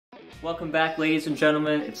Welcome back, ladies and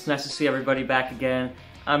gentlemen. It's nice to see everybody back again.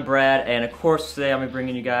 I'm Brad, and of course today I'm going to be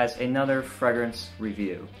bringing you guys another fragrance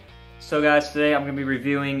review. So guys, today I'm going to be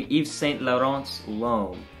reviewing Yves Saint Laurent's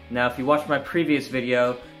L'Homme. Now if you watched my previous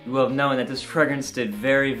video, you will have known that this fragrance did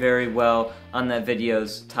very, very well on that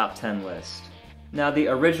video's top 10 list. Now the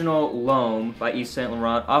original L'Homme by Yves Saint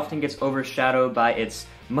Laurent often gets overshadowed by its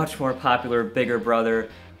much more popular bigger brother,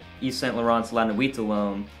 Yves Saint Laurent's La Nuit de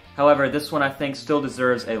L'Homme. However, this one I think still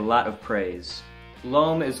deserves a lot of praise.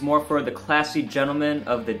 L'Homme is more for the classy gentleman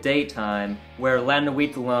of the daytime, where La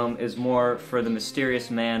Nuit de L'Homme is more for the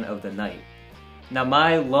mysterious man of the night. Now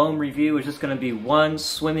my L'Homme review is just going to be one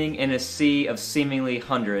swimming in a sea of seemingly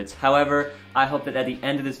hundreds. However, I hope that at the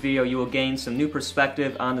end of this video you will gain some new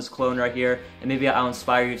perspective on this cologne right here, and maybe I'll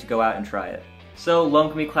inspire you to go out and try it. So L'Homme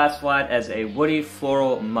can be classified as a woody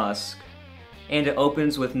floral musk, and it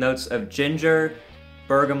opens with notes of ginger,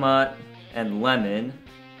 bergamot, and lemon.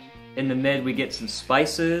 In the mid we get some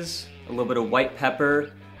spices, a little bit of white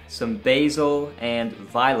pepper, some basil, and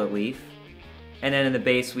violet leaf. And then in the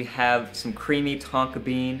base we have some creamy tonka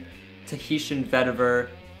bean, Tahitian vetiver,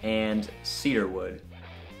 and cedarwood.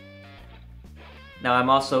 Now I'm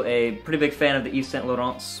also a pretty big fan of the Yves Saint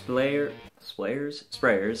Laurent sprayers.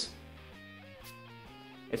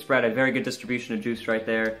 It's brought a very good distribution of juice right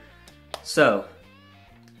there. So,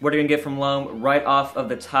 what are you gonna get from L'Homme right off of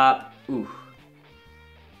the top? Ooh.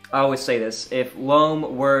 I always say this, if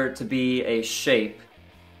L'Homme were to be a shape,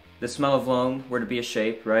 the smell of L'Homme were to be a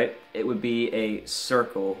shape, right? It would be a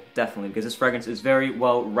circle, definitely, because this fragrance is very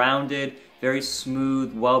well rounded, very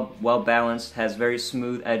smooth, well balanced, has very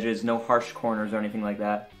smooth edges, no harsh corners or anything like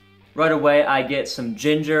that. Right away I get some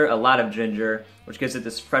ginger, a lot of ginger, which gives it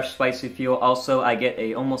this fresh spicy feel. Also I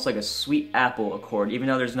get almost like a sweet apple accord. Even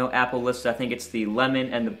though there's no apple listed, I think it's the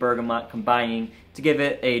lemon and the bergamot combining to give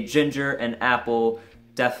it a ginger and apple.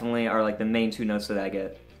 Definitely are like the main two notes that I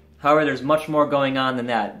get. However, there's much more going on than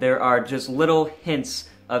that. There are just little hints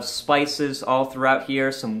of spices all throughout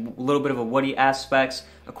here, some little bit of a woody aspects.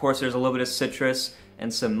 Of course there's a little bit of citrus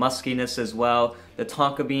and some muskiness as well. The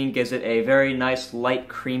tonka bean gives it a very nice light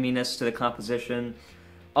creaminess to the composition.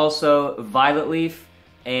 Also, violet leaf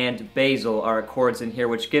and basil are accords in here,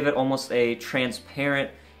 which give it almost a transparent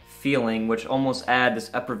feeling, which almost add this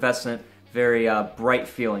effervescent, very bright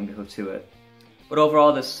feeling to it. But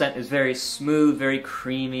overall, the scent is very smooth, very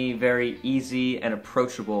creamy, very easy and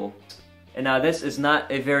approachable. And now this is not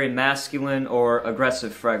a very masculine or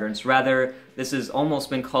aggressive fragrance. Rather, this has almost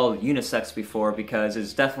been called unisex before because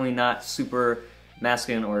it's definitely not super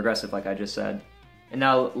masculine or aggressive like I just said. And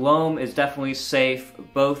now L'Homme is definitely safe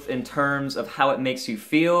both in terms of how it makes you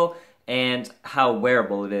feel and how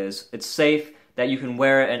wearable it is. It's safe that you can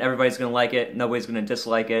wear it and everybody's going to like it, nobody's going to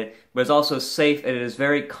dislike it. But it's also safe and it is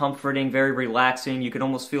very comforting, very relaxing. You can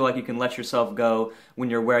almost feel like you can let yourself go when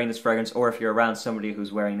you're wearing this fragrance or if you're around somebody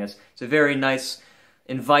who's wearing this. It's a very nice,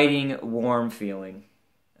 inviting, warm feeling.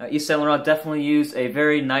 Yves Saint Laurent definitely used a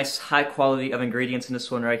very nice high quality of ingredients in this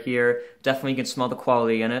one right here. Definitely you can smell the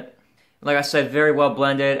quality in it. Like I said, very well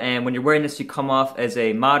blended, and when you're wearing this you come off as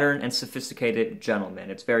a modern and sophisticated gentleman.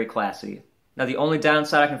 It's very classy. Now the only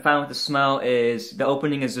downside I can find with the smell is the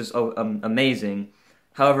opening is just amazing.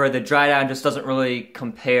 However, the dry down just doesn't really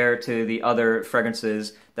compare to the other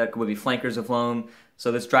fragrances that would be flankers of L'Homme.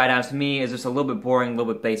 So this dry down to me is just a little bit boring, a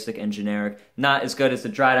little bit basic and generic. Not as good as the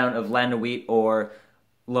dry down of La Nuit or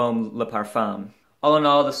L'Homme Le Parfum. All in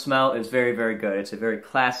all, the smell is very, very good. It's a very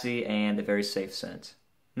classy and a very safe scent.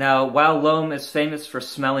 Now, while L'Homme is famous for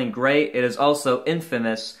smelling great, it is also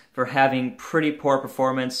infamous for having pretty poor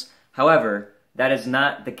performance. However, that is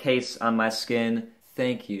not the case on my skin.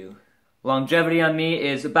 Thank you. Longevity on me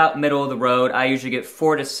is about middle of the road. I usually get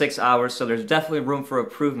 4 to 6 hours, so there's definitely room for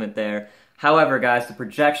improvement there. However, guys, the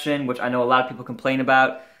projection, which I know a lot of people complain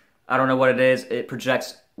about, I don't know what it is, it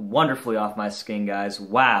projects wonderfully off my skin, guys.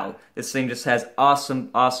 Wow. This thing just has awesome,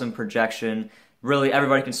 awesome projection. Really,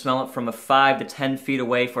 everybody can smell it from a 5 to 10 feet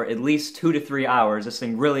away for at least 2 to 3 hours. This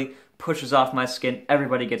thing really pushes off my skin.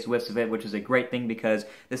 Everybody gets whiffs of it, which is a great thing because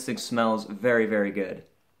this thing smells very, very good.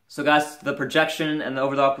 So guys, the projection and the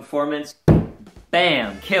overall performance,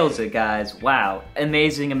 bam, kills it, guys. Wow.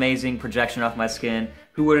 Amazing, amazing projection off my skin.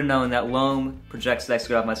 Who would have known that L'Homme projects that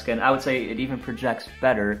good off my skin? I would say it even projects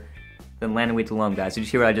better than La Nuit de L'Homme, guys. Did you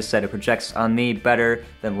hear what I just said? It projects on me better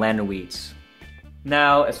than La Nuit's.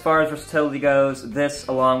 Now, as far as versatility goes, this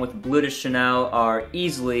along with Bleu de Chanel are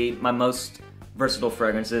easily my most versatile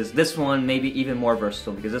fragrances. This one maybe even more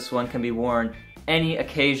versatile because this one can be worn any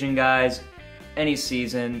occasion, guys, any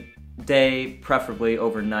season, day, preferably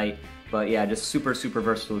overnight. But yeah, just super, super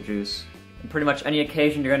versatile juice. In pretty much any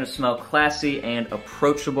occasion, you're going to smell classy and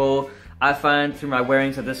approachable. I find through my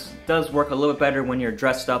wearings that this does work a little bit better when you're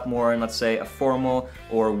dressed up more in, let's say, a formal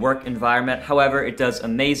or work environment. However, it does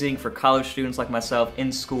amazing for college students like myself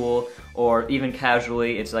in school or even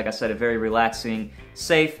casually. It's, like I said, a very relaxing,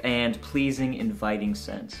 safe, and pleasing, inviting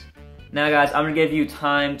scent. Now guys, I'm going to give you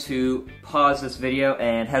time to pause this video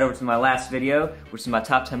and head over to my last video, which is my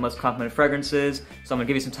top 10 most complimented fragrances. So I'm going to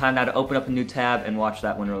give you some time now to open up a new tab and watch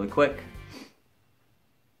that one really quick.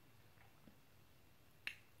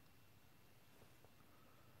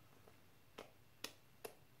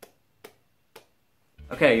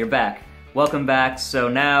 Okay, you're back. Welcome back. So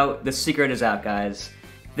now the secret is out, guys.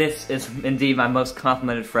 This is indeed my most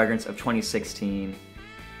complimented fragrance of 2016.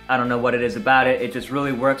 I don't know what it is about it. It just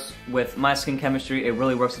really works with my skin chemistry. It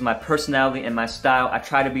really works with my personality and my style. I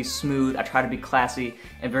try to be smooth, I try to be classy,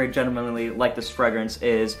 and very gentlemanly like this fragrance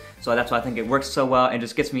is. So that's why I think it works so well and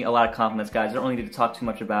just gets me a lot of compliments, guys. I don't really need to talk too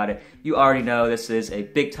much about it. You already know this is a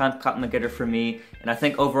big time compliment getter for me, and I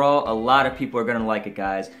think overall a lot of people are gonna like it,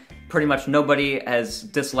 guys. Pretty much nobody has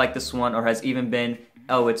disliked this one or has even been,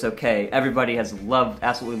 oh, it's okay. Everybody has loved,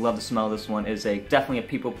 absolutely loved the smell of this one. It is definitely a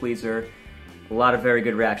people pleaser. A lot of very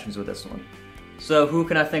good reactions with this one. So who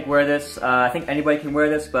can I think wear this? I think anybody can wear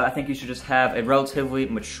this, but I think you should just have a relatively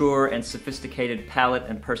mature and sophisticated palate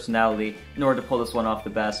and personality in order to pull this one off the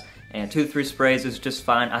best. And 2 to 3 sprays is just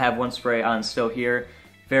fine. I have 1 spray on still here.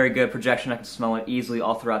 Very good projection. I can smell it easily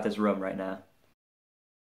all throughout this room right now.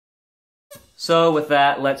 So with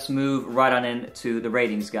that, let's move right on into the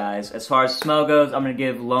ratings, guys. As far as smell goes, I'm going to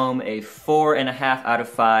give L'Homme a 4.5 out of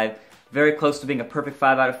 5. Very close to being a perfect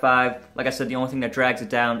 5 out of 5. Like I said, the only thing that drags it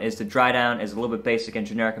down is the dry down is a little bit basic and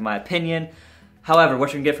generic in my opinion. However, what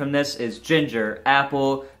you can get from this is ginger,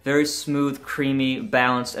 apple, very smooth, creamy,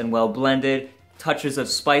 balanced, and well blended. Touches of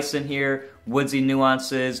spice in here, woodsy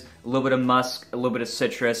nuances, a little bit of musk, a little bit of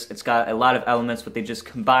citrus. It's got a lot of elements, but they just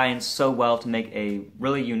combine so well to make a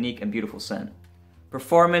really unique and beautiful scent.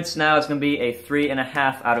 Performance now is going to be a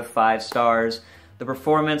 3.5 out of 5 stars. The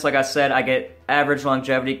performance, like I said, I get average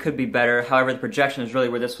longevity, could be better. However, the projection is really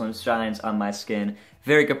where this one shines on my skin.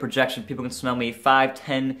 Very good projection. People can smell me 5,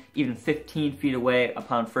 10, even 15 feet away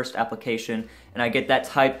upon first application, and I get that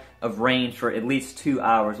type of range for at least 2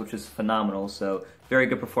 hours, which is phenomenal. So, very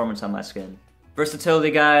good performance on my skin.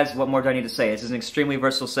 Versatility, guys, what more do I need to say? This is an extremely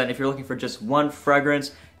versatile scent. If you're looking for just one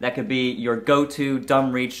fragrance, that could be your go-to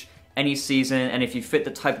dumb reach any season, and if you fit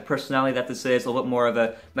the type of personality that this is, a little bit more of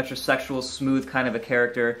a metrosexual, smooth kind of a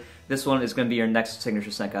character, this one is going to be your next signature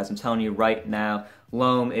scent, guys. I'm telling you right now,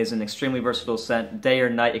 L'Homme is an extremely versatile scent. Day or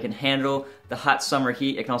night, it can handle the hot summer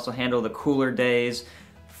heat. It can also handle the cooler days,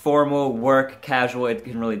 formal, work, casual. It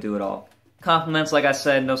can really do it all. Compliments, like I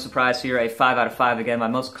said, no surprise here, a 5 out of 5 again. My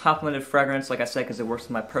most complimented fragrance, like I said, because it works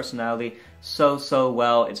with my personality so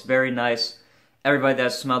well. It's very nice. Everybody that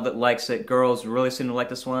has smelled it likes it. Girls really seem to like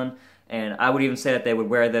this one, and I would even say that they would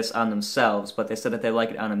wear this on themselves, but they said that they like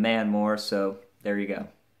it on a man more, so there you go.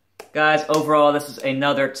 Guys, overall, this is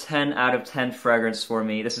another 10 out of 10 fragrance for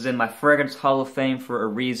me. This is in my Fragrance Hall of Fame for a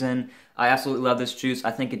reason. I absolutely love this juice. I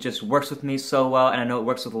think it just works with me so well, and I know it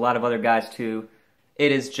works with a lot of other guys too.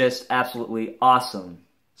 It is just absolutely awesome.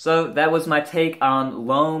 So that was my take on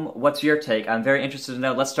L'Homme. What's your take? I'm very interested to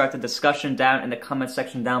know. Let's start the discussion down in the comment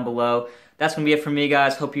section down below. That's going to be it for me,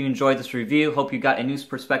 guys. Hope you enjoyed this review. Hope you got a new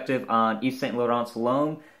perspective on Yves Saint Laurent's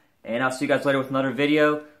L'Homme. And I'll see you guys later with another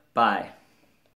video. Bye.